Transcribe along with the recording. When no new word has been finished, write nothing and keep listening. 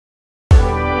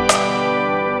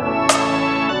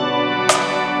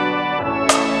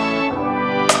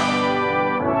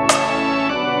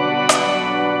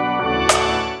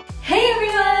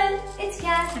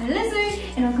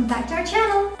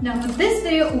Now for this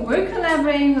video, we're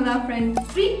collaborating with our friend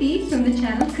Preeti from the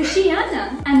channel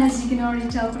KHUSHIYANA. And as you can already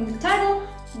tell from the title,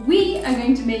 we are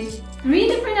going to make 3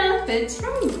 different outfits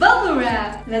from bubble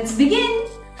wrap. Let's begin!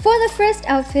 For the first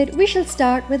outfit, we shall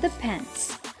start with the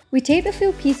pants. We taped a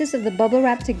few pieces of the bubble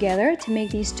wrap together to make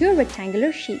these 2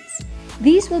 rectangular sheets.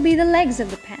 These will be the legs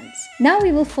of the pants. Now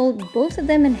we will fold both of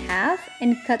them in half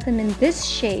and cut them in this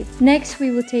shape. Next, we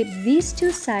will tape these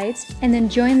 2 sides and then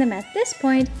join them at this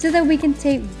point so that we can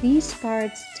tape these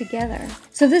parts together.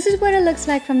 So this is what it looks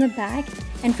like from the back,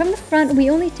 and from the front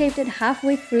we only taped it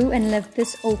halfway through and left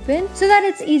this open so that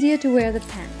it's easier to wear the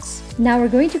pants. Now we're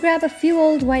going to grab a few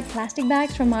old white plastic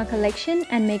bags from our collection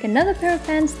and make another pair of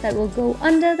pants that will go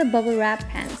under the bubble wrap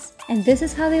pants. And this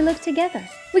is how they look together.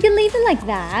 We can leave it like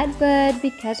that, but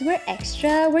because we're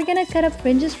extra, we're gonna cut up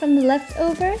fringes from the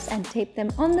leftovers and tape them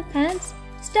on the pants,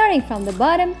 starting from the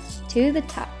bottom to the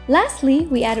top. Lastly,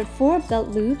 we added 4 belt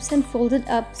loops and folded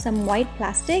up some white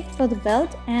plastic for the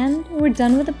belt, and we're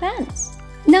done with the pants.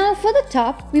 Now for the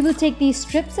top, we will take these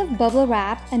strips of bubble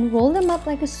wrap and roll them up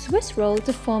like a Swiss roll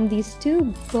to form these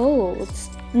 2 bowls.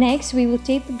 Next, we will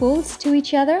tape the bowls to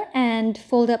each other and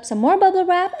fold up some more bubble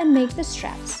wrap and make the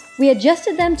straps. We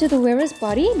adjusted them to the wearer's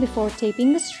body before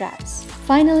taping the straps.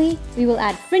 Finally, we will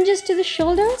add fringes to the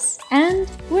shoulders and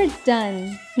we're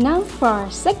done. Now for our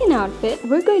second outfit,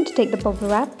 we're going to take the bubble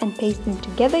wrap and paste them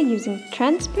together using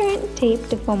transparent tape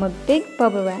to form a big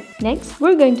bubble wrap. Next,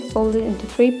 we're going to fold it into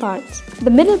 3 parts.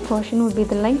 The middle portion will be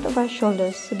the length of our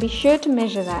shoulders, so be sure to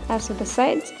measure that. As for the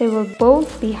sides, they will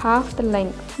both be half the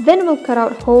length. Then we'll cut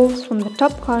out holes from the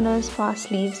top corners for our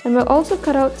sleeves, and we'll also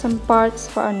cut out some parts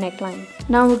for our neckline.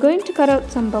 Now we're going to cut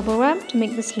out some bubble wrap to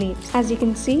make the sleeves. As you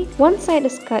can see, one side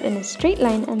is cut in a straight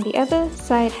line and the other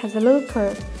side has a little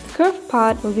curve. The curved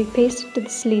part will be pasted to the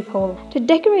sleeve hole. To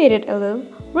decorate it a little,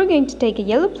 we're going to take a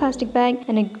yellow plastic bag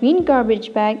and a green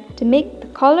garbage bag to make the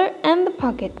collar and the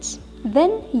pockets.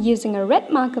 Then, using a red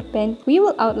marker pen, we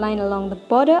will outline along the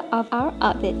border of our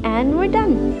outfit. And we're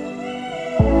done!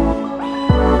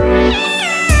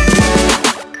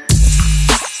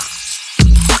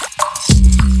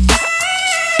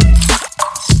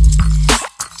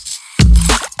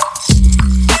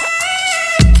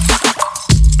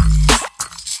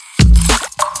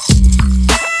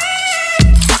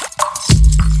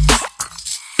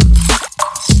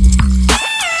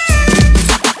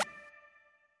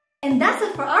 And that's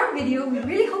it for our video. We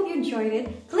really hope you enjoyed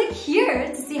it. Click here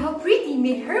to see how Preeti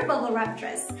made her bubble wrap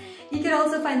dress. You can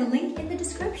also find the link in the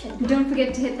description. Don't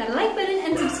forget to hit that like button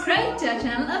and subscribe to our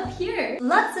channel up here.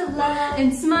 Lots of love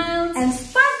and smiles and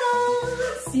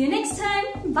sparkles. See you next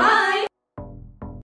time. Bye!